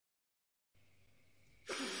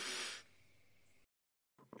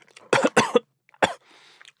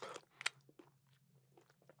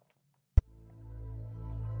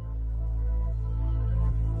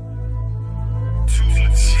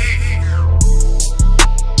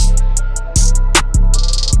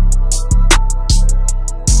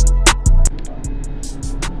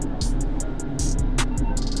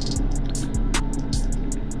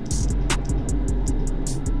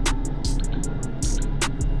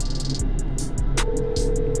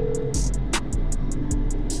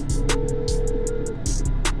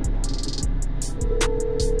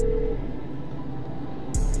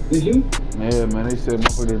Did you? Yeah, man, they said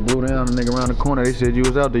motherfucker blew down the nigga around the corner. They said you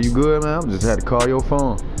was out there. You good, man? I just had to call your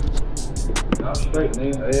phone. I'm straight,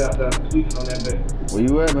 nigga. Hey, I started tweaking on that bitch. Where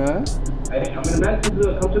you at, man? Hey, I'm in the message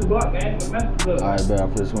hood. Come to the block, man. The message hood. Alright, bet.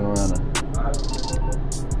 I'm just swing around there.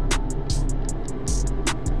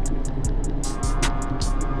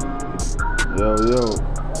 Alright. Yo.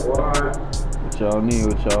 Alright. What y'all need?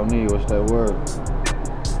 What's that word?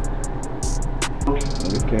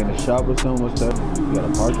 Niggas came to shop or something? What's that? You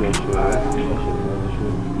gotta park that shit, right? That shit.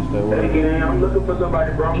 What's that word? Again, I'm looking for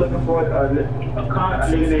somebody, bro. I'm looking for a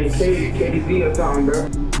nigga named KDZ or something, bro.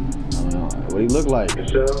 What he look like?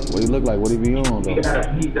 Sure. What he look like? What he be on, though? He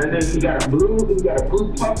got a blue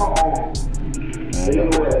puffer on. Man, He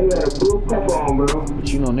got a blue puffer on, bro. But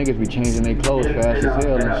you know niggas be changing their clothes fast as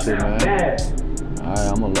hell and shit, man. Alright,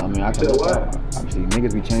 I can look out. Obviously,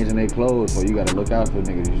 niggas be changing their clothes, so you gotta look out for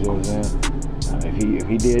niggas, you know what I'm saying? If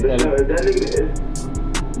he did that... That nigga is...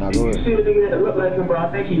 Nah, If go you ahead. see a nigga that look like him, bro,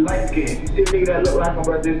 I think he light skinned. You see a nigga that look like him,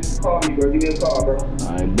 bro, just call me, bro. Give me a call, bro.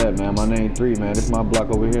 Alright, bet, man. My name 3, man. This is my block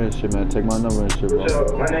over here and shit, man. Take my number and shit, bro. So,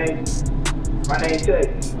 my name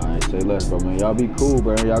Tay. Alright, say less, bro, man. Y'all be cool,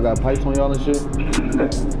 bro. Y'all got pipes on y'all and shit?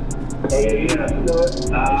 Hey, yeah, you know what?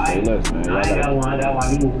 Say less, man. I got one.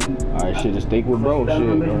 Alright, shit, just stick with bro, shit.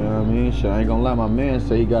 You know what I mean? Shit, I ain't gonna lie. My man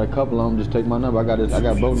say he got a couple of them. Just take my number. I got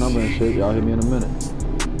bro number and shit. Y'all hit me in a minute.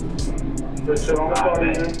 For sure, I'm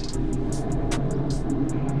calling you.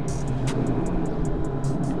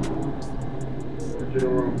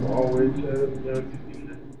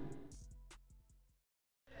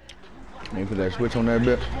 Can you put that switch on that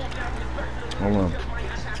bit? Hold on.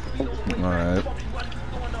 Alright.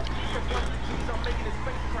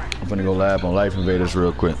 I'm finna go live on Life Invaders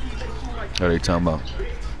real quick. What are they talking about?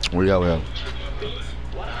 Where y'all at?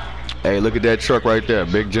 Hey, look at that truck right there.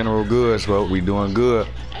 Big General Goods, bro. We doing good.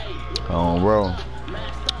 Come on, bro.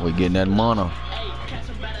 We getting that mono.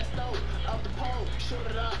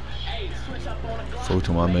 Fuck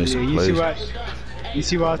to my miss place. You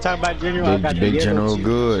see what I was talking about, General? Big General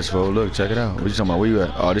Goods, bro. Look, check it out. What you talking about? Where you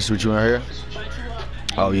at? Oh, this is what you in here?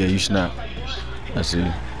 Oh, yeah, you snap. I see.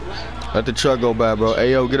 Let the truck go by, bro.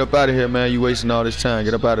 Hey, yo, get up out of here, man. You wasting all this time.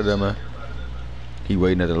 Get up out of there, man. He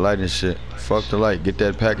waiting at the light and shit. Fuck the light. Get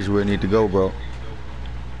that package where it need to go, bro.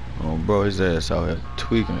 Oh, bro, his ass out here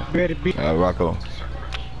tweaking. Alright, Rocco.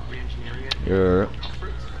 Yeah.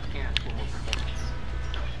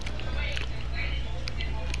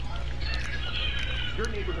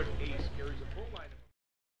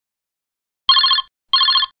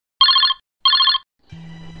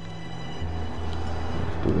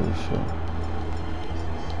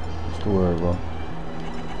 What's the word, bro?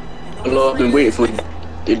 Hello, I've been waiting for you.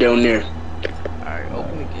 They're down there. Alright,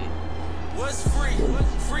 open the gate.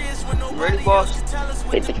 Ready, boss?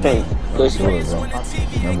 Hit the thing. What's the word, bro?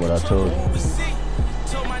 Remember what I told you.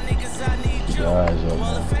 Keep your eyes up,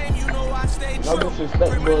 man. No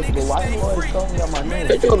disrespect, boss, but why you always calling me out my name?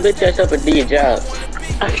 Shut your bitch ass up and do your job.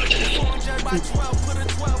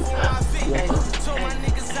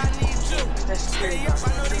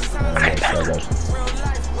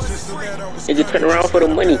 Did you turn around for the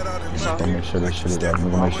money? Make sure this shit is up.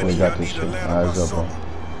 Make sure they got this shit. Eyes up, bro.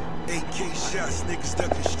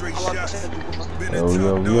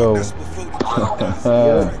 Yo.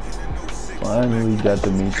 Finally got to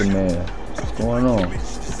meet the man. What's going on?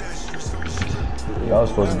 Y'all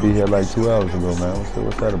supposed to be here like 2 hours ago, man.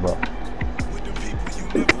 What's that about?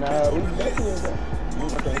 Nah, we back here,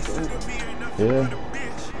 Yeah?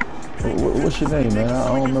 What's your name, man? I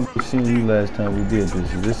don't remember seeing you last time we did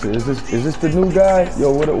this. Is this the new guy?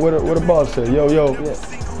 Yo, what the boss said? Yo. Yeah.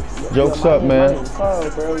 Jokes up, man. My name's Carl,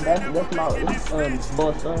 bro. That's my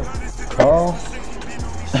boss son. Carl?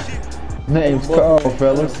 Name's Carl,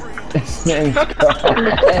 fellas. His name's Carl.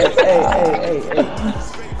 Hey.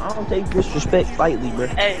 I don't take disrespect lightly, bro.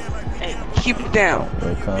 Hey, keep it down.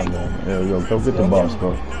 Yo, calm down. Yo, go get the boss,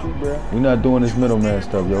 bro. We not doing this middleman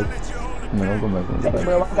stuff, yo. Man, don't go back. Hey,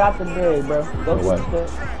 bro, I got the bread, bro.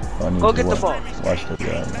 Go get the boss. Watch that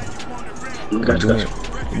guy, man. Gotcha.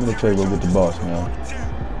 Give me the tray, go get the boss, man.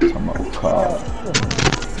 I'm talking about Carl.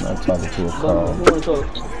 I'm not talking to a Carl. Do me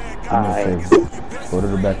a favor. Go to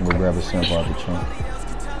the back and go grab a sample out the trunk.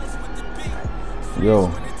 Yo,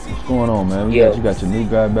 what's going on, man? You got your new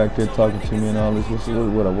guy back there talking to me and all this.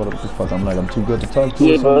 What the fuck? I'm too good to talk to?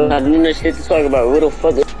 Yeah, bro, I don't know shit to talk about. What the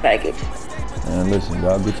fuck is package? Man, listen,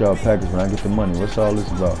 y'all get y'all package when I get the money. What's all this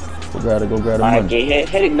about? Go grab the money. Alright,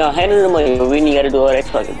 handle the money, but we ain't gotta do all that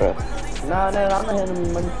talking, bro. Nah, I'm not handling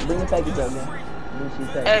the money. Bring the package up, man.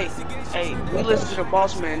 Hey, we listen to the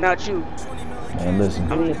boss man, not you. Man, listen.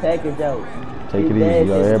 Bring the package out. Take it easy,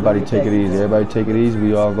 yo. Everybody take it easy. Everybody take it easy.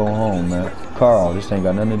 We all go home, man. Carl, this ain't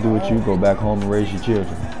got nothing to do with you. Go back home and raise your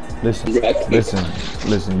children. Listen.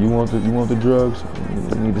 You want the drugs?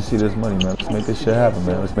 You need to see this money, man. Let's make this shit happen,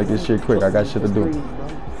 man. Let's make this shit quick. I got shit to do.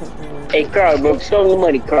 Hey, Carl, bro, show me the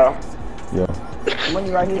money, Carl. Yeah. Money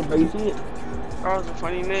right here, bro. You see it? Carl's a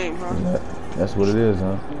funny name, huh? Yeah, that's what it is,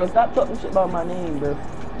 huh? Bro, stop talking shit about my name, bro.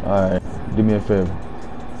 All right. Do me a favor.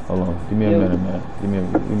 Hold on. Give me a minute, man. Give me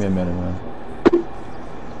a minute, man.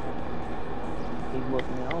 Hey, look,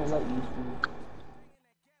 man. I don't like these fools.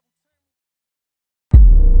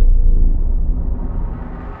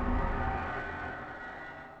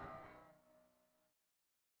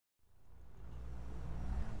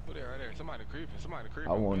 Somebody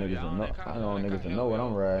creeping. I want niggas to know. I want niggas to know what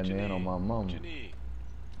I'm riding in on my mama.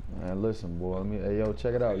 Man, listen, boy. Hey, yo,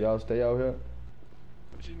 check it out. Y'all stay out here.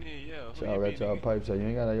 What you need, yo? Y'all let y'all pipes out. You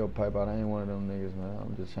ain't got your pipe out. I ain't one of them niggas, man.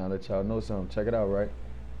 I'm just trying to let y'all know something. Check it out, right?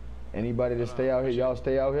 Anybody that stay out here, y'all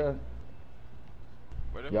stay out here.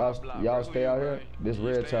 Y'all stay out here. This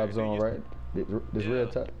RedTop zone, right? This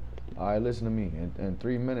RedTop. All right, listen to me. In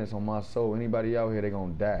 3 minutes on my soul, anybody out here, they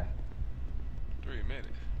gonna die. 3 minutes.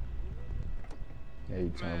 Hey,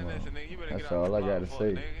 that's all I gotta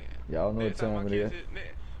say. Y'all know what time it is.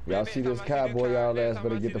 Y'all see this cowboy, y'all ass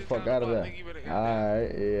better get the fuck out of there.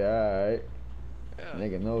 Alright, yeah, alright.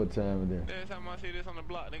 Nigga know what time it is. Every time I see this on the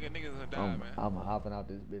block, niggas gonna die, man. I'm hopping out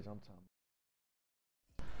this bitch, I'm talking.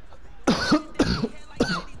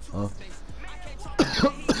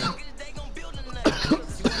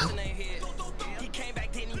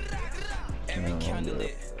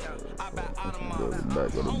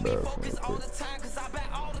 Back of the bathroom.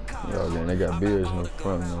 Yo, man, they got beers in the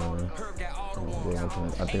front, man.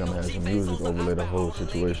 I think I'm gonna have some music overlay the whole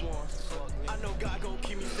situation.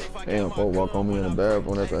 Damn, folks walk on me in the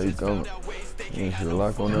bathroom, that's how he coming. You ain't should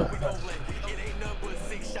lock on that.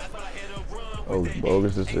 Oh,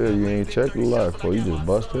 bogus as hell, you ain't checked the lock, folks. You just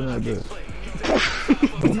busted that bitch.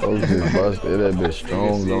 Folks just busted that bitch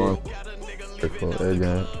strong going. Hey,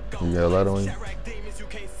 gang, you got a lot on you?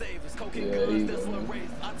 Yeah, he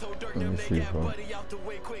Let me see, folks.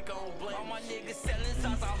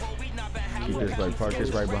 Keep this like park this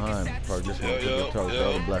right behind. Park this one. The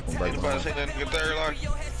other black one right behind.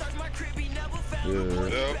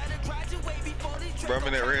 Yeah. Bro, I'm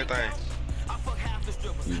in that red thing.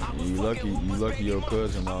 You lucky your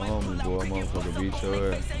cousin, my homie, boy. Motherfucker beat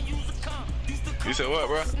your ass. You said what,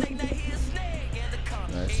 bro?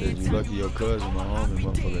 I said you lucky your cousin, my homie,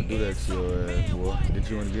 motherfucker, do that to your ass, boy. Get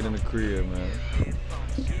you want to get in the crib, man.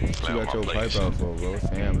 What you got your pipe out for, bro?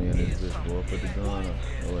 Family in this bitch, boy. Put the gun up.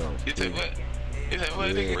 You said what? You said what,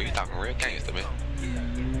 nigga? Bro, you talking real gangster, man.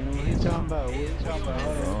 What you talking about? What you talking about?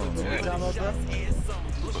 Hold on. What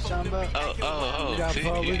you talking about, bro? What you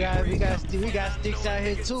talking about? We got sticks out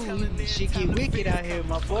here too. Shit get wicked out here,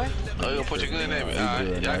 my boy. Oh, you gonna put your gun in there?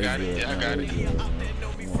 Alright, y'all got it. Y'all got it.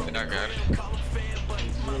 Y'all got it.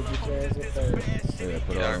 Yeah,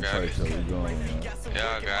 put all them pipes so we going, man.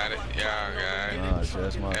 Y'all got it. Y'all got it. Nah, shit,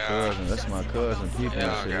 that's my cousin. That's my cousin. People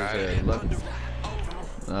and shit. His ass lucky.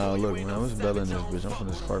 Nah, look, man, I'm just belling this bitch. I'm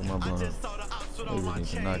finna spark my blunt. Niggas need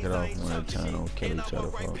to knock it off one at a time. Don't kill each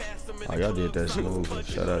other, folks. Oh, y'all did that smooth.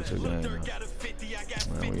 Shout out to the gang, man.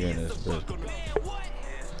 Man, we in this bitch.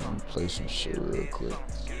 I'm gonna play some shit real quick.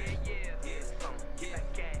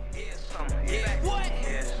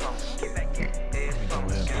 Go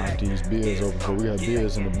ahead and pop these beers open, but we got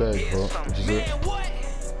beers in the bag, folks. Which is it?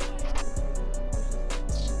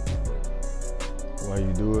 Why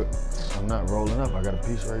you do it? I'm not rolling up. I got a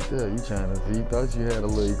piece right there. You trying to? You thought you had a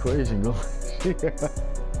little equation going.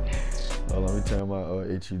 Oh, let me turn my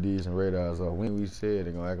HUDs and radars off. When we said,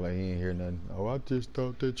 they're gonna act like he ain't hear nothing. Oh, I just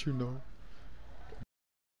thought that you know.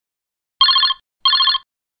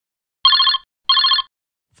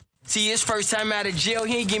 See, his first time out of jail,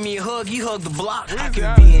 he ain't give me a hug, he hugged the block. I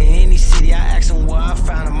can be in any city, I ask him where I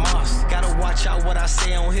found a mosque. Gotta watch out what I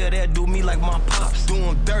say on here, they'll do me like my pops. Do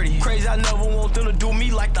him dirty, crazy, I never want them to do me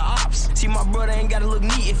like the ops. See, my brother ain't gotta look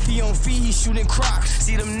neat, if he on feet, he shooting crocs.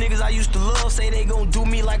 See, them niggas I used to love, say they gon' do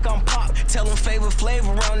me like I'm pop. Tell him favorite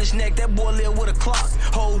flavor around his neck, that boy live with a clock.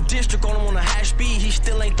 Whole district on him on a high speed, he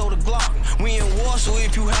still ain't throw the Glock. We in war, so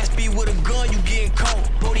if you high speed with a gun, you getting caught.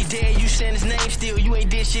 Brody dead, you saying his name still, you ain't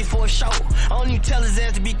did shit for a show. I don't even tell his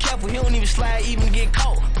ass to be careful, he don't even slide even get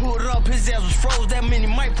caught. pulled up, his ass was froze. That mini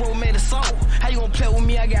micro made a song. How you gonna play with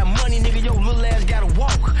me? I got money, nigga. Your little ass gotta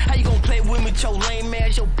walk. How you gonna play with me? Your lame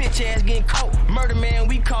ass, your bitch ass getting caught. Murder man,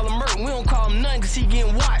 we call him murder. We don't call him nothing cause he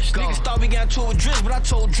getting watched. Niggas thought we got into it with Drift, but I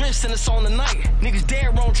told Drift send us on the night. Niggas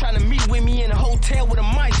dead wrong trying to meet with me in a hotel with a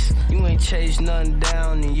mice. You ain't chased nothing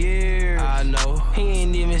down in years. I know. He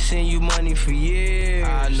ain't even send you money for years.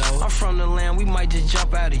 I know. I'm from the land, we might just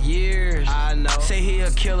jump out of years. I know. Say he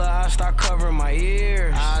a killer, I start covering my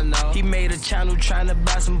ears. I know. He made a channel trying to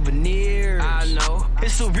buy some veneers. I know.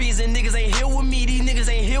 It's the reason niggas ain't here with me. These niggas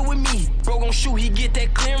ain't here with me. Bro gon' shoot, he get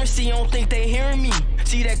that clearance. He don't think they hearing me.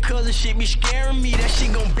 See that cousin shit be scaring me. That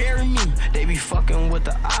shit gon' bury me. They be fucking with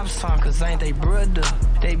the ops time, cause ain't they brother.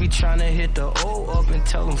 They be tryna hit the O up and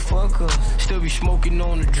tell them fuck us. Still be smoking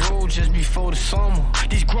on the drove just before the summer.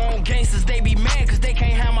 These grown gangsters, they be mad cause they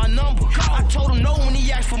can't have my number. I told him no when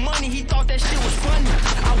he asked for money, he thought that shit was funny.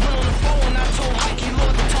 I went on the phone and I told Mike he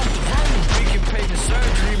loved to talk to Vernon. We can pay the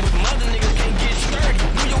surgery, but mother niggas can't get sturdy.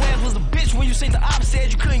 Knew your ass was a bitch when you say the ops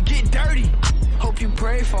said you couldn't get dirty. Hope you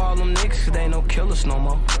pray for all them niggas cause they ain't no killers no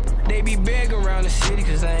more. They be begging around the city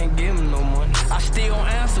cause I ain't giving no money. I still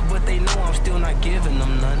answer but they know I'm still not giving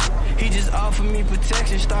them none. He just offered me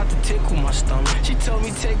protection, start to tickle my stomach. She told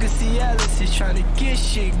me take a Cialis, trying to get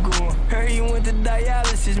shit going. Heard he went to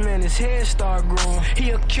dialysis, man, his hair start growing. He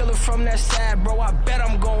a killer from that side, bro, I bet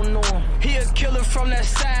I'm gon' know him. He a killer from that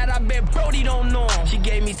side, I bet Brody don't know him. She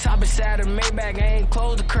gave me top inside her Maybach, I ain't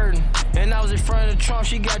closed the curtain. And I was in front of the trunk,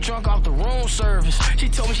 she got drunk off the room service. She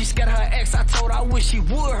told me she scared of her ex, I told her I wish she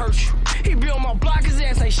would hurt you. He be on my block, his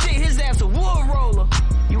ass ain't shit, his ass a wood roller.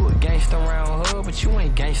 You a gangster around her, but you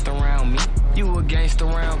ain't gangster around me. You a gangster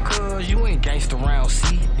around cuz, you ain't gangster around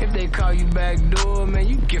C. If they call you back door, man,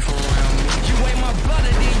 you gift around me. You ain't my brother,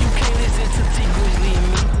 then you can't listen to T Grizzly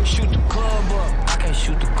and me. Shoot the club up, I can't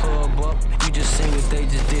shoot the club up. You just seen what they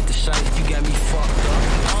just did to shite, you got me fucked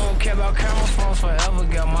up. I don't care about camera phones forever,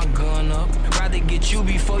 got my gun up. Rather get you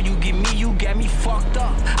before you get me, you got me fucked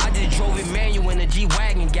up. I just drove it manual in a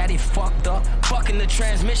G-Wagon, got it fucked up. Fucking the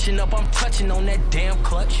transmission up, I'm touching on that damn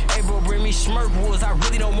clutch. Hey bro, bring me Smurf woods, I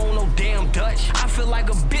really don't want no damn Dutch. I feel like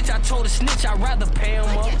a bitch, I told a snitch I'd rather pay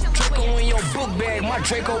him up. Draco in your book bag, my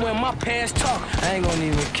Draco in my pants tuck. I ain't gonna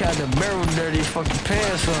even count the barrel dirty fucking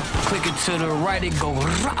pants up. Click it to the right, it go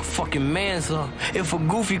rah, fucking man's up. If a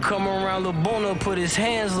goofy come around, Lil Bona put his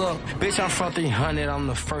hands up. Bitch, I'm from 300, I'm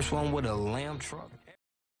the first one with a lamb truck.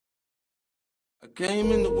 I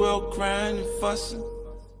came in the world crying and fussing.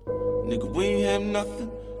 Nigga, we ain't have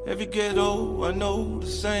nothing. Every ghetto, I know the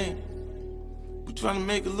same. We tryna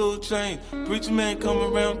make a little change. Preacher man come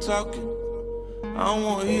around talking. I don't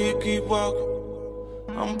wanna hear you keep walking.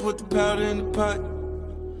 I'ma put the powder in the pot.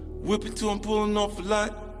 Whip it till I'm pulling off a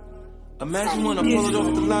lot. Imagine when I pull it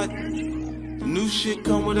off the lot. The new shit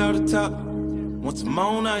come without a top. Once I'm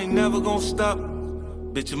on, I ain't never gonna stop.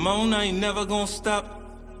 Bitch, I'm on, I ain't never gonna stop.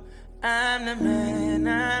 I'm the man,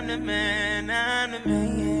 I'm the man, I'm the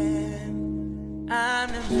man. I'm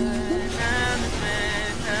the man, I'm the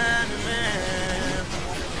man, I'm the man.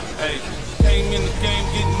 Hey, came in the game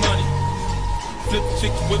getting money. Flip the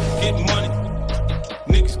chick, whip it, get money.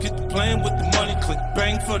 Niggas get to playing with the money. Click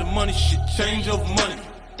bang for the money, shit change over money.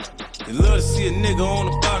 They love to see a nigga on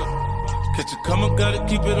the bottom. Catch a come up, gotta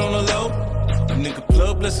keep it on the low. A nigga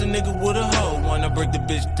plug, bless a nigga with a hoe. Wanna break the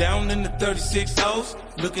bitch down in the 36 hoes.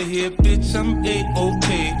 Look at here, bitch, I'm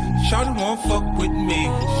A-OK. Shawty won't fuck with me.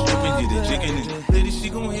 Stripping, get a chicken in the lady, she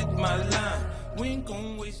gon' hit my line. We ain't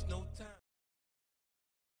gon' waste no time.